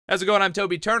How's it going? I'm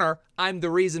Toby Turner. I'm the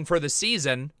reason for the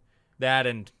season. That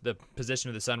and the position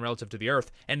of the sun relative to the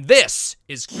earth. And this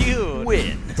is Cute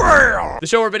Win. Fail! The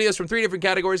show where videos from 3 different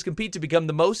categories compete to become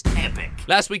the most epic.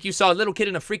 Last week you saw a little kid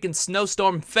in a freaking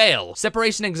snowstorm fail,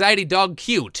 separation anxiety dog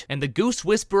cute, and the goose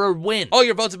whisperer win. All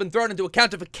your votes have been thrown into a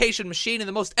countification machine, and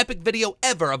the most epic video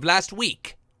ever of last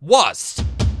week was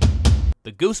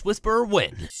the goose whisperer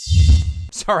win.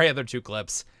 Sorry, other 2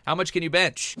 clips. How much can you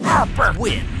bench?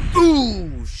 Win.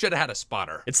 Ooh, should have had a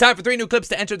spotter. It's time for 3 new clips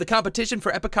to enter the competition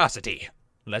for epicosity.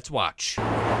 Let's watch.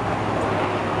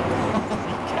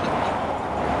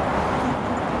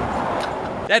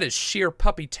 That is sheer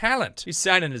puppy talent. He's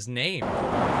signing his name.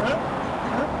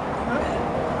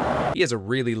 He has a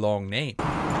really long name.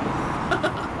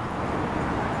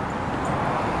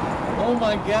 Oh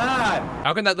my God.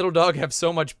 How can that little dog have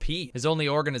so much pee? His only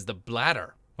organ is the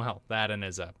bladder. Well, that and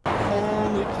his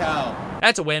Holy cow.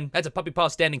 That's a win. That's a puppy paw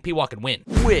standing pee walking win.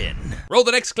 Win. Roll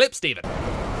the next clip, Steven.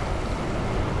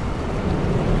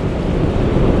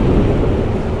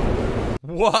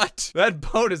 What? That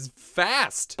boat is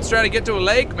fast. He's trying to get to a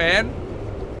lake, man.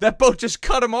 That boat just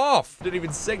cut him off. Didn't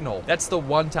even signal. That's the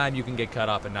one time you can get cut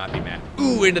off and not be mad.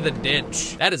 Ooh, into the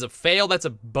ditch. That is a fail. That's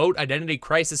a boat identity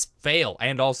crisis fail.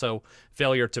 And also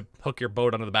failure to hook your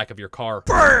boat onto the back of your car.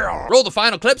 Fail. Roll the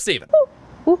final clip, Steven.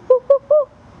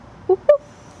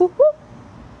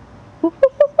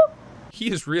 He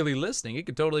is really listening. He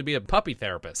could totally be a puppy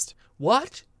therapist.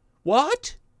 What?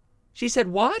 What? She said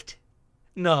what?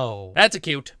 No. That's a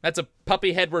cute. That's a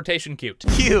puppy head rotation cute.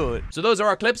 Cute. So those are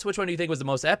our clips. Which one do you think was the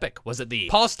most epic? Was it the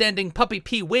paw standing puppy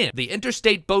pee win, the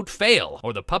interstate boat fail,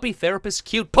 or the puppy therapist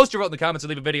cute? Post your vote in the comments or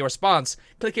leave a video response.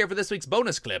 Click here for this week's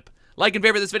bonus clip. Like and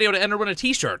favorite this video to enter win a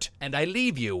t-shirt. And I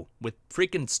leave you with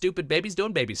freaking stupid babies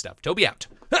doing baby stuff. Toby out.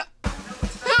 Ha!